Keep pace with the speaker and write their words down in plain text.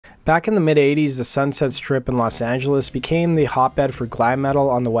Back in the mid-80s, the Sunset Strip in Los Angeles became the hotbed for glam metal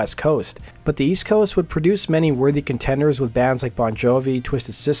on the West Coast, but the East Coast would produce many worthy contenders with bands like Bon Jovi,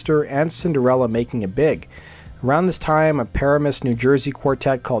 Twisted Sister, and Cinderella making it big. Around this time, a Paramus, New Jersey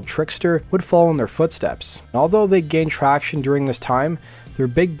quartet called Trixter would follow in their footsteps. Although they gained traction during this time, their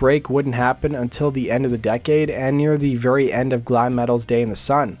big break wouldn't happen until the end of the decade and near the very end of glam metal's day in the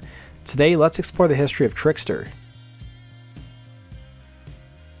sun. Today, let's explore the history of Trixter.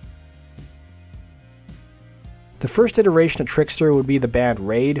 The first iteration of Trixter would be the band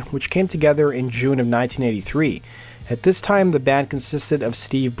Raid, which came together in June of 1983. At this time, the band consisted of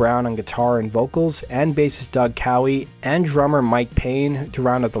Steve Brown on guitar and vocals, and bassist Doug Cowie, and drummer Mike Payne to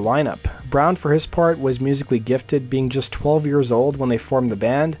round out the lineup. Brown, for his part, was musically gifted, being just 12 years old when they formed the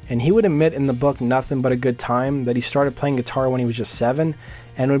band, and he would admit in the book Nothing But a Good Time that he started playing guitar when he was just 7,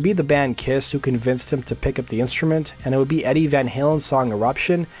 and it would be the band Kiss who convinced him to pick up the instrument, and it would be Eddie Van Halen's song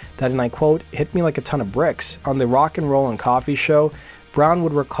Eruption that, and I quote, hit me like a ton of bricks. On the Rock and Roll and Coffee show, Brown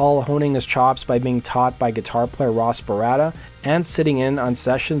would recall honing his chops by being taught by guitar player Ross Barada and sitting in on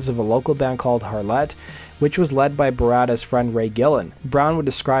sessions of a local band called Harlette, which was led by Barada's friend Ray Gillen. Brown would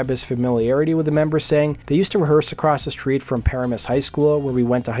describe his familiarity with the members, saying, "They used to rehearse across the street from Paramus High School, where we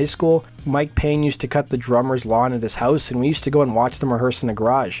went to high school. Mike Payne used to cut the drummer's lawn at his house, and we used to go and watch them rehearse in the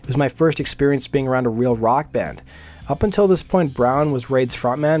garage. It was my first experience being around a real rock band." Up until this point, Brown was Raid's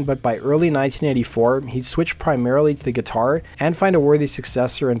frontman, but by early 1984, he'd switch primarily to the guitar and find a worthy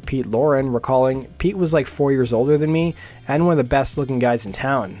successor in Pete Lauren, recalling, "Pete was like 4 years older than me and one of the best looking guys in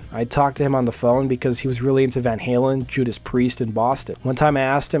town. I talked to him on the phone because he was really into Van Halen, Judas Priest, and Boston. One time I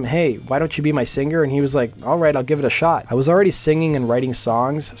asked him, hey, why don't you be my singer? And he was like, alright, I'll give it a shot. I was already singing and writing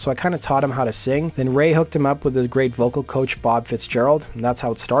songs, so I kind of taught him how to sing. Then Ray hooked him up with his great vocal coach Bob Fitzgerald, and that's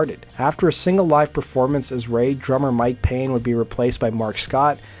how it started. After a single live performance as Ray, drummer Mike Payne would be replaced by Mark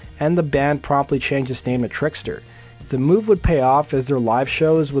Scott, and the band promptly changed its name to Trixter. The move would pay off as their live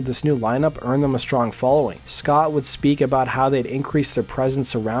shows with this new lineup earned them a strong following. Scott would speak about how they'd increased their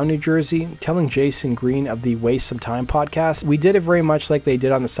presence around New Jersey, telling Jason Green of the Waste Some Time podcast, "We did it very much like they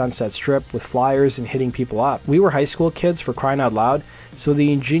did on the Sunset Strip, with flyers and hitting people up. We were high school kids, for crying out loud, so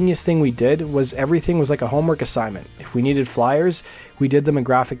the ingenious thing we did was everything was like a homework assignment. If we needed flyers, we did them in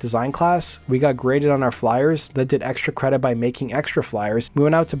graphic design class. We got graded on our flyers, that did extra credit by making extra flyers. We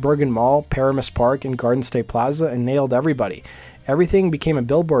went out to Bergen Mall, Paramus Park, and Garden State Plaza and nailed everybody. Everything became a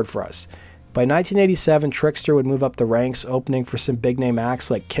billboard for us." By 1987, Trixter would move up the ranks, opening for some big-name acts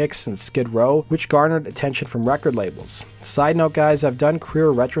like Kix and Skid Row, which garnered attention from record labels. Side note, guys, I've done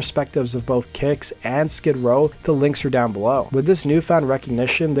career retrospectives of both Kix and Skid Row. The links are down below. With this newfound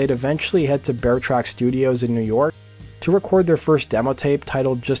recognition, they'd eventually head to Bear Track Studios in New York to record their first demo tape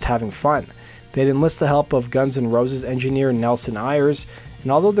titled Just Having Fun. They'd enlist the help of Guns N' Roses engineer Nelson Ayers,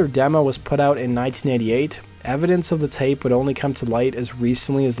 and although their demo was put out in 1988, evidence of the tape would only come to light as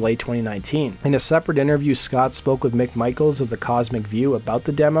recently as late 2019. In a separate interview, Scott spoke with Mick Michaels of The Cosmic View about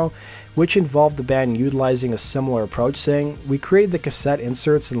the demo, which involved the band utilizing a similar approach, saying, "We created the cassette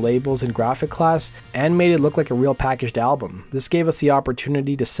inserts and labels in graphic class and made it look like a real packaged album. This gave us the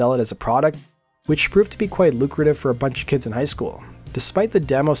opportunity to sell it as a product, which proved to be quite lucrative for a bunch of kids in high school." Despite the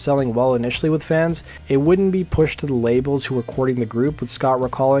demo selling well initially with fans, it wouldn't be pushed to the labels who were courting the group, with Scott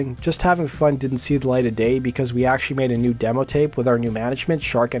recalling, "Just Having Fun didn't see the light of day because we actually made a new demo tape with our new management,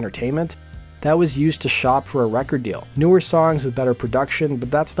 Shark Entertainment, that was used to shop for a record deal. Newer songs with better production,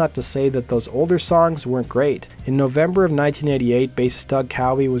 but that's not to say that those older songs weren't great." In November of 1988, bassist Doug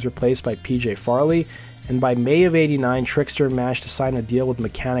Cowie was replaced by PJ Farley, and by May of '89, Trixter managed to sign a deal with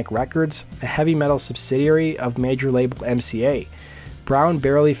Mechanic Records, a heavy metal subsidiary of major label MCA. Brown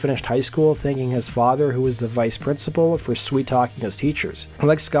barely finished high school, thanking his father, who was the vice principal, for sweet-talking his teachers.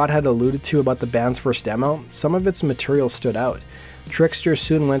 Like Scott had alluded to about the band's first demo, some of its material stood out. Trixter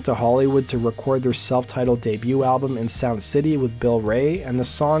soon went to Hollywood to record their self-titled debut album in Sound City with Bill Ray, and the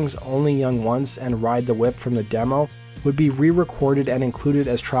songs Only Young Once and Ride the Whip from the demo would be re-recorded and included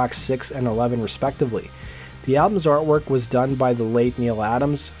as tracks 6 and 11 respectively. The album's artwork was done by the late Neil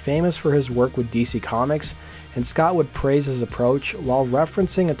Adams, famous for his work with DC Comics, and Scott would praise his approach while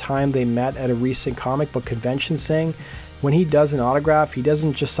referencing a time they met at a recent comic book convention, saying, "When he does an autograph, he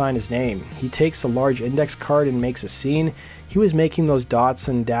doesn't just sign his name. He takes a large index card and makes a scene. He was making those dots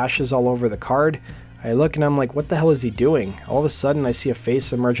and dashes all over the card. I look and I'm like, what the hell is he doing? All of a sudden I see a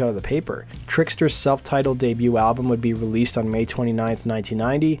face emerge out of the paper." Trixter's self-titled debut album would be released on May 29th,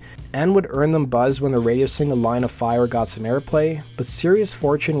 1990, and would earn them buzz when the radio single Line of Fire got some airplay, but serious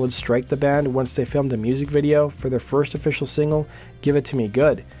fortune would strike the band once they filmed a music video for their first official single, Give It To Me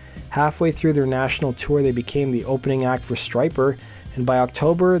Good. Halfway through their national tour, they became the opening act for Stryper, and by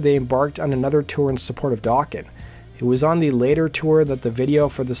October they embarked on another tour in support of Dokken. It was on the later tour that the video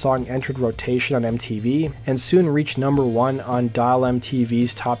for the song entered rotation on MTV and soon reached number 1 on Dial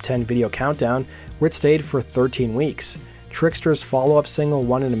MTV's Top 10 Video Countdown, where it stayed for 13 weeks. Trixter's follow-up single,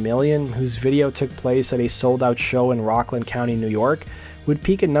 1 in a Million, whose video took place at a sold-out show in Rockland County, New York, would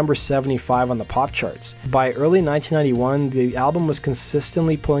peak at number 75 on the pop charts. By early 1991, the album was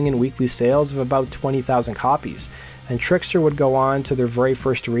consistently pulling in weekly sales of about 20,000 copies, and Trixter would go on to their very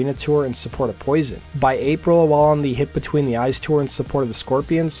first arena tour in support of Poison. By April, while on the Hit Between the Eyes tour in support of the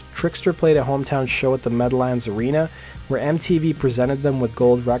Scorpions, Trixter played a hometown show at the Meadowlands Arena, where MTV presented them with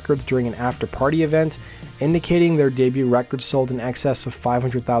gold records during an after-party event, indicating their debut record sold in excess of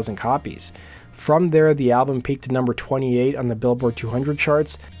 500,000 copies. From there, the album peaked to number 28 on the Billboard 200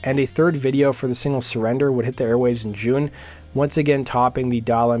 charts, and a third video for the single Surrender would hit the airwaves in June, once again topping the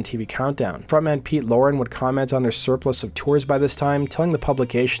Dial MTV countdown. Frontman Pete Lauren would comment on their surplus of tours by this time, telling the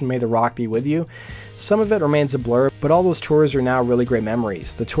publication, "May the rock be with you." Some of it remains a blur, but all those tours are now really great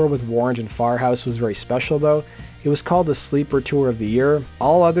memories. The tour with Warrant and Firehouse was very special though. It was called the Sleeper Tour of the Year.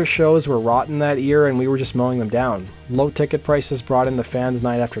 All other shows were rotten that year and we were just mowing them down. Low ticket prices brought in the fans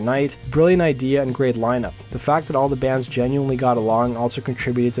night after night. Brilliant idea and great lineup. The fact that all the bands genuinely got along also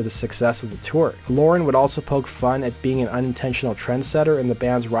contributed to the success of the tour. Lauren would also poke fun at being an unintentional trendsetter in the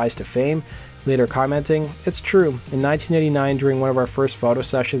band's rise to fame, later commenting, "It's true, in 1989 during one of our first photo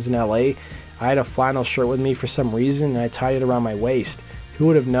sessions in LA, I had a flannel shirt with me for some reason and I tied it around my waist. Who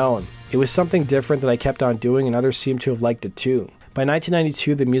would have known? It was something different that I kept on doing and others seemed to have liked it too." By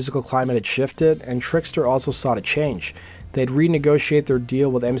 1992, the musical climate had shifted, and Trixter also sought a change. They'd renegotiate their deal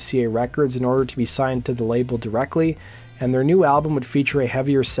with MCA Records in order to be signed to the label directly, and their new album would feature a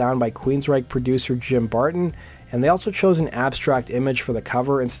heavier sound by Queensryche producer Jim Barton, and they also chose an abstract image for the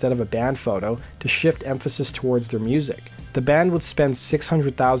cover instead of a band photo to shift emphasis towards their music. The band would spend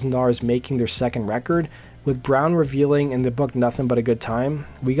 $600,000 making their second record, with Brown revealing in the book Nothing But a Good Time,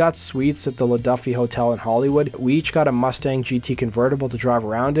 "We got suites at the La Duffy Hotel in Hollywood. We each got a Mustang GT convertible to drive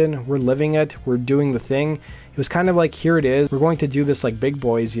around in. We're living it. We're doing the thing. It was kind of like, here it is. We're going to do this like big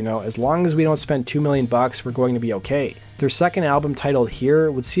boys, you know. As long as we don't spend $2 million, we're going to be okay." Their second album, titled Here,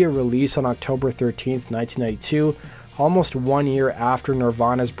 would see a release on October 13th, 1992, almost 1 year after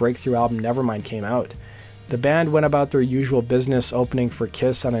Nirvana's breakthrough album Nevermind came out. The band went about their usual business, opening for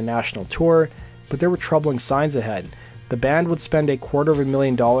Kiss on a national tour, but there were troubling signs ahead. The band would spend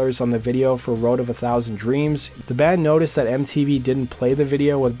 $250,000 on the video for Road of a Thousand Dreams. The band noticed that MTV didn't play the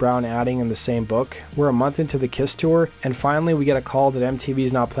video, with Brown adding in the same book, "We're a month into the Kiss tour, and finally we get a call that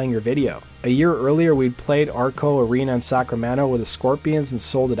MTV's not playing your video." A year earlier, we'd played Arco Arena in Sacramento with the Scorpions and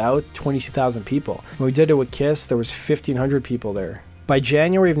sold it out, 22,000 people. When we did it with Kiss, there was 1,500 people there. By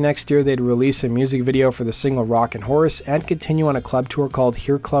January of next year, they'd release a music video for the single Rockin' Horse and continue on a club tour called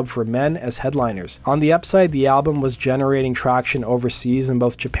Here Club for Men as headliners. On the upside, the album was generating traction overseas in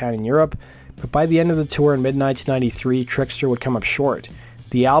both Japan and Europe, but by the end of the tour in mid-1993, Trixter would come up short.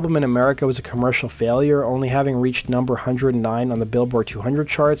 The album in America was a commercial failure, only having reached number 109 on the Billboard 200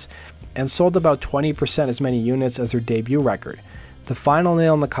 charts and sold about 20% as many units as their debut record. The final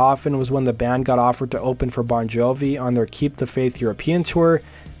nail in the coffin was when the band got offered to open for Bon Jovi on their Keep the Faith European tour,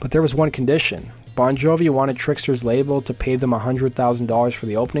 but there was one condition. Bon Jovi wanted Trixter's label to pay them $100,000 for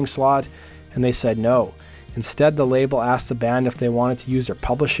the opening slot, and they said no. Instead, the label asked the band if they wanted to use their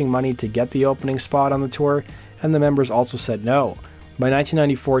publishing money to get the opening spot on the tour, and the members also said no. By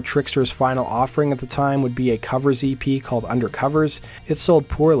 1994, Trixter's final offering at the time would be a covers EP called Undercovers. It sold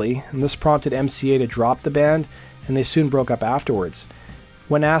poorly, and this prompted MCA to drop the band, and they soon broke up afterwards.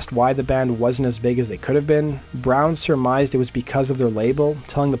 When asked why the band wasn't as big as they could have been, Brown surmised it was because of their label,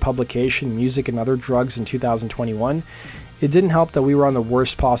 telling the publication Music and Other Drugs in 2021. It didn't help that we were on the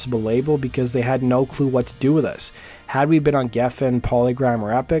worst possible label because they had no clue what to do with us. Had we been on Geffen, Polygram,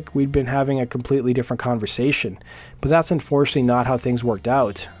 or Epic, we'd been having a completely different conversation. But that's unfortunately not how things worked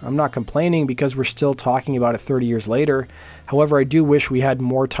out. I'm not complaining because we're still talking about it 30 years later. However, I do wish we had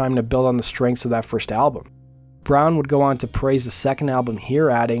more time to build on the strengths of that first album. Brown would go on to praise the second album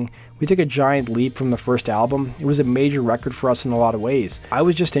Here, adding, "We took a giant leap from the first album. It was a major record for us in a lot of ways. I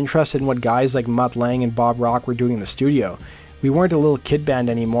was just interested in what guys like Mutt Lange and Bob Rock were doing in the studio. We weren't a little kid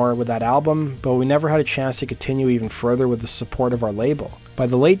band anymore with that album, but we never had a chance to continue even further with the support of our label." By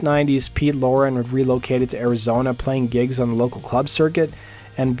the late 90s, Pete Lauren had relocated to Arizona, playing gigs on the local club circuit,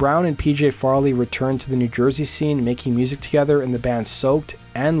 and Brown and PJ Farley returned to the New Jersey scene, making music together in the band Soaked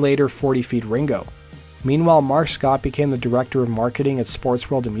and later 40 Feet Ringo. Meanwhile, Mark Scott became the director of marketing at Sports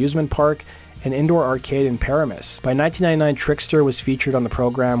World Amusement Park, an indoor arcade in Paramus. By 1999, Trixter was featured on the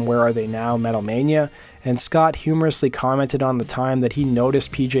program Where Are They Now? Metal Mania, and Scott humorously commented on the time that he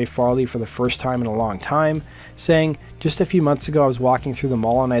noticed PJ Farley for the first time in a long time, saying, "Just a few months ago I was walking through the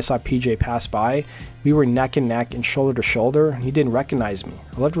mall and I saw PJ pass by. We were neck and neck and shoulder to shoulder, and he didn't recognize me.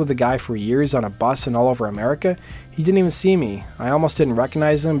 I lived with the guy for years on a bus and all over America. He didn't even see me. I almost didn't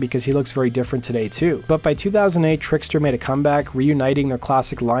recognize him because he looks very different today too." But by 2008, Trixter made a comeback, reuniting their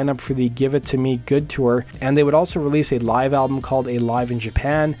classic lineup for the Give It To Me Good tour, and they would also release a live album called A Live in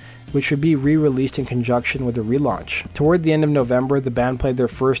Japan, which would be re-released in conjunction with the relaunch. Toward the end of November, the band played their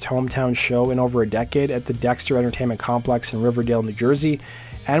first hometown show in over a decade at the Dexter Entertainment Complex in Riverdale, New Jersey,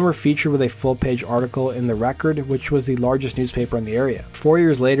 and were featured with a full-page article in The Record, which was the largest newspaper in the area. 4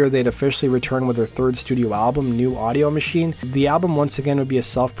 years later, they'd officially return with their third studio album, New Audio Machine. The album once again would be a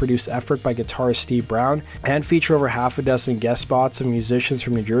self-produced effort by guitarist Steve Brown, and feature over half a dozen guest spots of musicians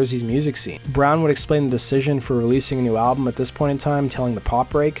from New Jersey's music scene. Brown would explain the decision for releasing a new album at this point in time, telling the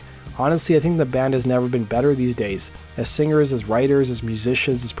Pop Break, "Honestly, I think the band has never been better these days. As singers, as writers, as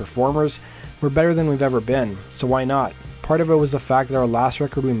musicians, as performers, we're better than we've ever been, so why not?" Part of it was the fact that our last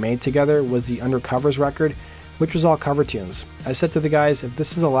record we made together was the Undercovers record, which was all cover tunes. I said to the guys, if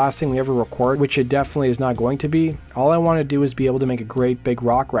this is the last thing we ever record, which it definitely is not going to be, all I want to do is be able to make a great big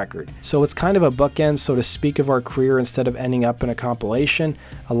rock record. So it's kind of a bookend, so to speak, of our career instead of ending up in a compilation,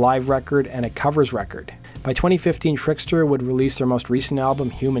 a live record, and a covers record. By 2015, Trixter would release their most recent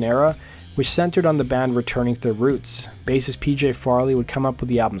album, Human Era, which centered on the band returning to their roots. Bassist PJ Farley would come up with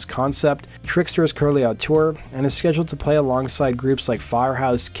the album's concept. Trixter is currently on tour and is scheduled to play alongside groups like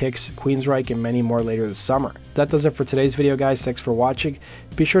Firehouse, Kix, Queensryche, and many more later this summer. That does it for today's video, guys. Thanks for watching.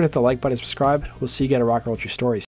 Be sure to hit the like button and subscribe. We'll see you again at Rock and Roll True Stories.